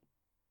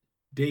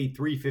Day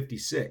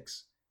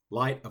 356,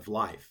 Light of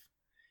Life.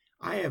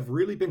 I have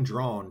really been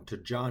drawn to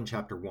John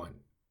chapter 1.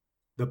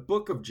 The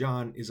book of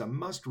John is a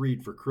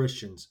must-read for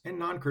Christians and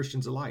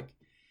non-Christians alike.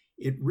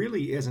 It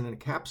really is an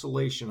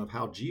encapsulation of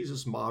how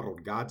Jesus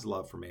modeled God's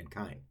love for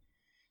mankind.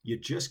 You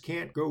just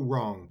can't go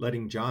wrong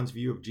letting John's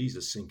view of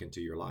Jesus sink into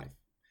your life.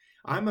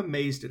 I'm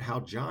amazed at how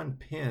John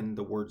penned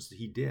the words that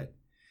he did.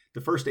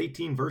 The first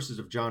 18 verses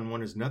of John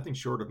 1 is nothing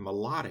short of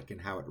melodic in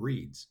how it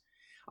reads.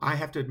 I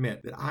have to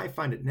admit that I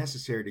find it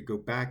necessary to go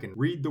back and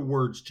read the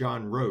words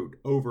John wrote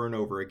over and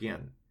over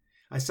again.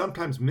 I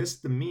sometimes miss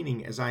the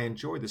meaning as I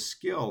enjoy the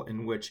skill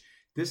in which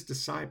this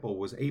disciple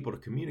was able to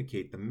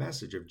communicate the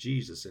message of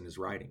Jesus in his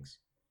writings.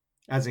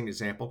 As an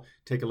example,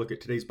 take a look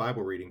at today's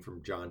Bible reading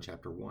from John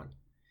chapter 1.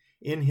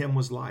 In him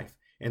was life,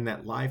 and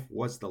that life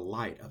was the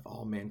light of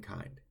all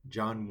mankind.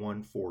 John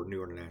 1:4,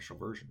 New International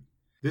Version.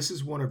 This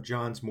is one of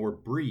John's more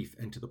brief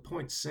and to the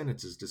point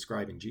sentences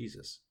describing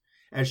Jesus.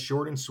 As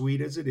short and sweet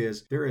as it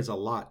is, there is a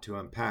lot to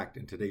unpack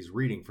in today's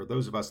reading for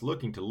those of us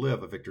looking to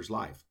live a victor's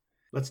life.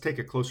 Let's take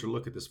a closer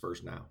look at this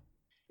verse now.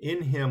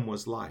 In him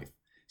was life.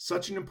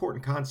 Such an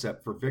important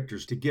concept for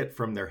victors to get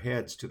from their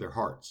heads to their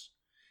hearts.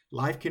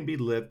 Life can be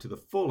lived to the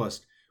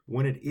fullest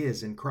when it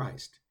is in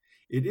Christ.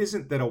 It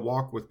isn't that a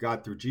walk with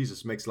God through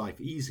Jesus makes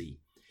life easy.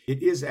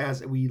 It is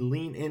as we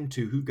lean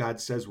into who God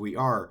says we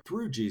are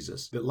through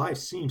Jesus that life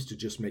seems to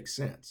just make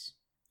sense.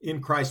 In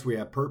Christ we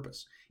have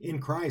purpose. In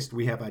Christ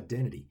we have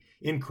identity.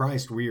 In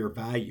Christ we are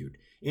valued.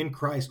 In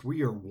Christ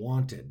we are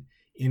wanted.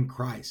 In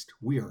Christ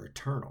we are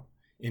eternal.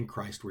 In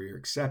Christ we are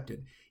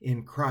accepted.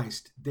 In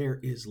Christ there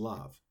is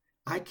love.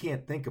 I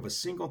can't think of a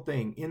single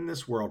thing in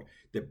this world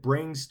that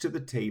brings to the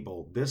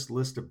table this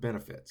list of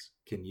benefits.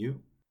 Can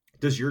you?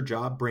 Does your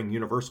job bring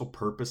universal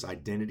purpose,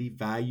 identity,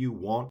 value,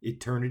 want,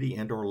 eternity,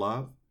 and or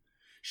love?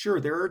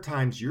 Sure, there are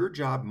times your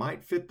job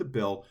might fit the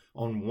bill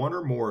on one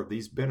or more of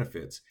these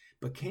benefits,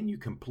 but can you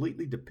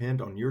completely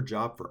depend on your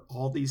job for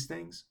all these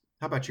things?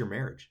 How about your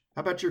marriage?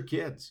 How about your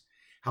kids?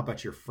 How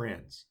about your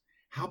friends?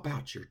 How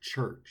about your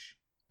church?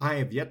 I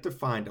have yet to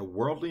find a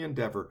worldly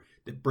endeavor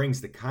that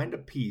brings the kind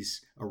of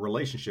peace a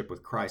relationship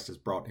with Christ has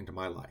brought into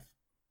my life.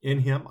 In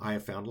him I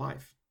have found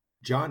life.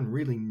 John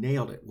really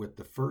nailed it with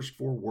the first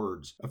 4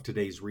 words of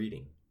today's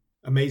reading.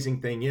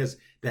 Amazing thing is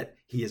that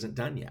he isn't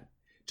done yet.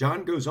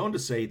 John goes on to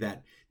say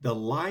that the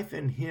life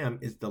in him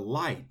is the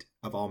light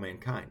of all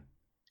mankind.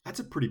 That's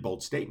a pretty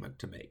bold statement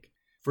to make.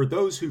 For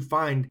those who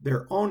find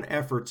their own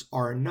efforts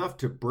are enough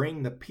to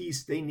bring the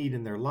peace they need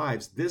in their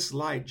lives, this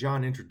light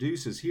John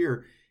introduces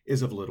here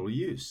is of little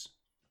use.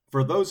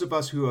 For those of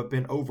us who have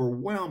been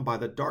overwhelmed by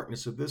the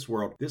darkness of this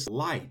world, this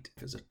light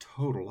is a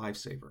total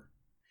lifesaver.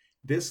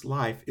 This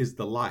life is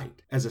the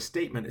light, as a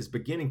statement is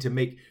beginning to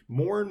make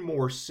more and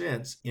more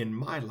sense in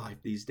my life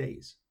these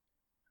days.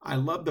 I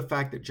love the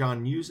fact that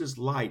John uses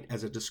light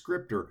as a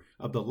descriptor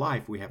of the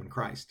life we have in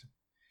Christ.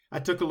 I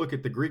took a look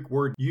at the Greek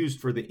word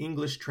used for the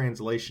English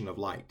translation of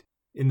light.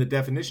 In the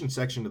definition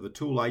section of the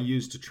tool I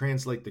used to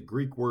translate the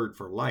Greek word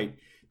for light,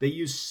 they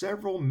use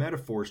several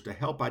metaphors to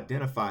help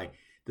identify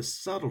the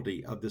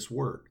subtlety of this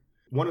word.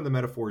 One of the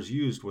metaphors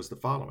used was the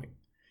following.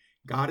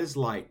 God is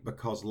light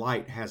because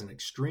light has an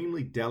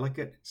extremely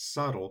delicate,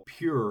 subtle,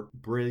 pure,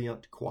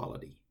 brilliant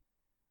quality.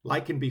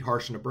 Light can be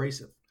harsh and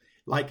abrasive.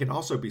 Light can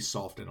also be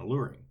soft and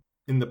alluring.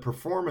 In the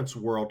performance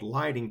world,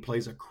 lighting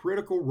plays a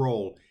critical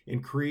role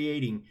in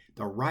creating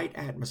the right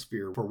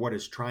atmosphere for what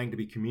is trying to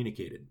be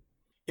communicated.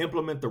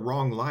 Implement the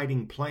wrong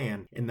lighting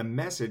plan, and the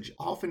message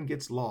often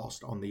gets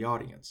lost on the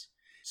audience.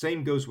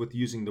 Same goes with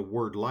using the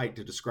word light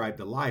to describe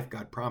the life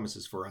God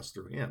promises for us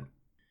through him.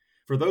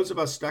 For those of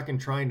us stuck in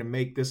trying to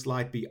make this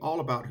life be all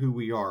about who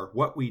we are,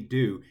 what we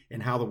do,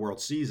 and how the world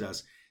sees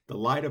us, the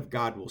light of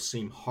God will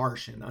seem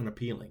harsh and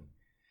unappealing.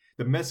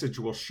 The message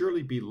will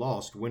surely be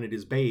lost when it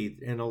is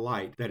bathed in a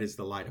light that is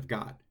the light of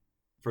God.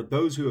 For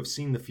those who have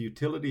seen the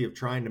futility of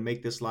trying to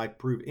make this life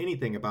prove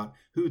anything about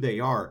who they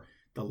are,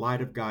 the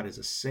light of God is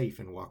a safe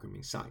and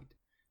welcoming sight.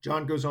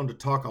 John goes on to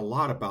talk a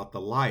lot about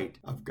the light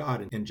of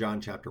God in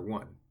John chapter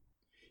 1.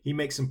 He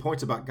makes some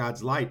points about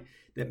God's light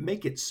that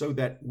make it so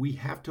that we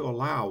have to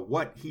allow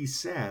what he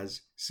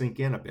says sink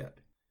in a bit.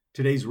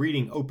 Today's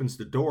reading opens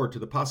the door to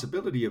the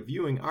possibility of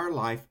viewing our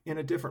life in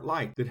a different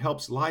light that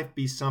helps life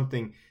be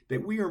something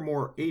that we are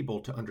more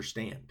able to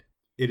understand.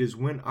 It is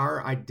when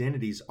our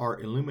identities are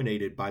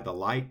illuminated by the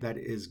light that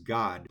is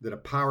God that a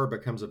power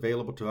becomes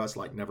available to us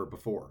like never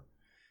before.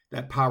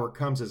 That power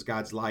comes as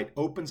God's light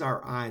opens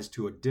our eyes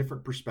to a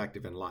different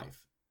perspective in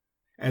life.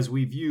 As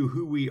we view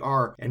who we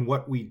are and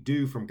what we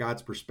do from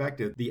God's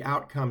perspective, the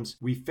outcomes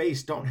we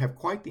face don't have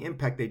quite the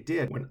impact they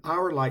did when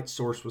our light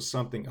source was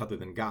something other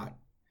than God.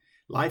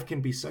 Life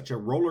can be such a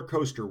roller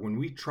coaster when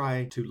we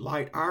try to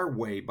light our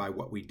way by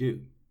what we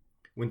do.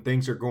 When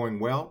things are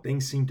going well,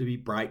 things seem to be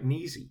bright and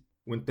easy.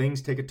 When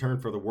things take a turn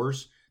for the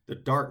worse, the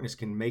darkness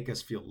can make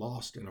us feel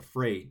lost and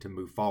afraid to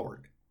move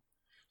forward.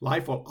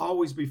 Life will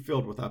always be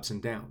filled with ups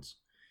and downs.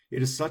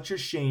 It is such a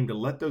shame to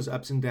let those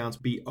ups and downs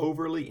be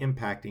overly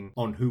impacting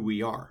on who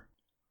we are.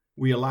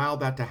 We allow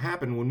that to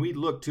happen when we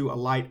look to a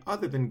light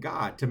other than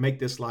God to make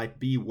this life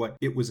be what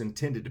it was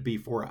intended to be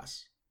for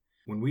us.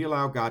 When we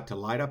allow God to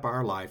light up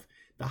our life,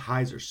 the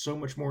highs are so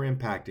much more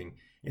impacting,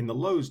 and the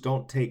lows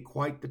don't take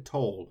quite the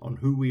toll on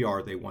who we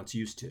are they once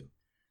used to.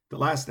 The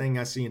last thing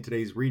I see in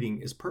today's reading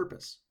is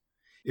purpose.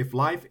 If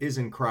life is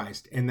in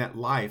Christ, and that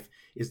life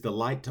is the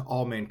light to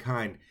all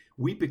mankind,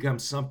 we become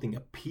something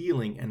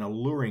appealing and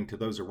alluring to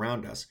those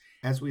around us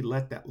as we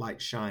let that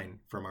light shine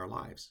from our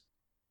lives.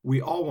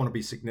 We all want to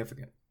be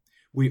significant.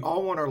 We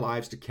all want our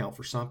lives to count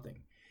for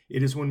something.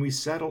 It is when we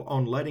settle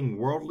on letting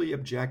worldly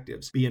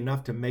objectives be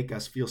enough to make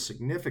us feel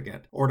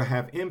significant or to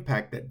have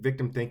impact that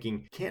victim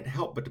thinking can't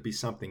help but to be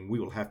something we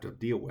will have to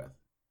deal with.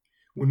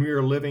 When we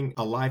are living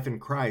a life in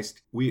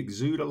Christ, we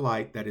exude a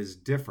light that is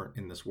different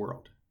in this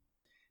world.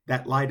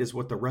 That light is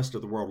what the rest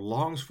of the world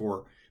longs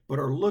for, but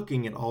are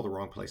looking in all the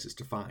wrong places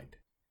to find.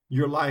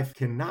 Your life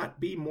cannot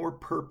be more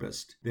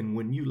purposed than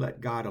when you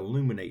let God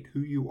illuminate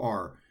who you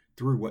are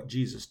through what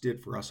Jesus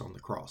did for us on the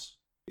cross.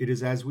 It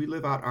is as we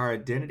live out our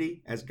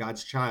identity as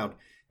God's child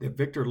that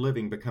victor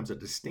living becomes a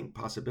distinct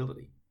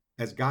possibility.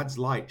 As God's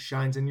light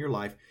shines in your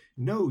life,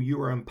 know you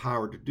are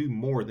empowered to do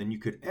more than you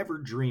could ever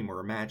dream or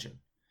imagine.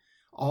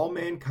 All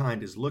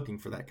mankind is looking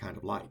for that kind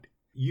of light.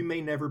 You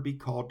may never be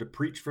called to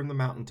preach from the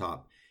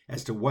mountaintop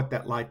as to what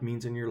that light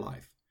means in your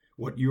life.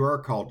 What you are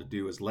called to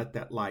do is let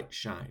that light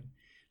shine.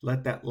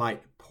 Let that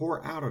light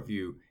pour out of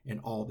you in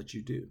all that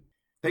you do.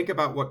 Think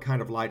about what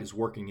kind of light is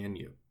working in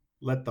you.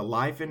 Let the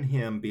life in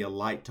Him be a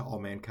light to all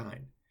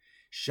mankind.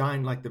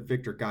 Shine like the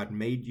victor God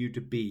made you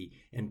to be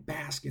and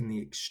bask in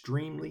the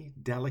extremely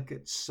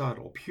delicate,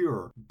 subtle,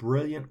 pure,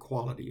 brilliant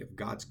quality of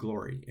God's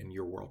glory in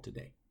your world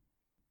today.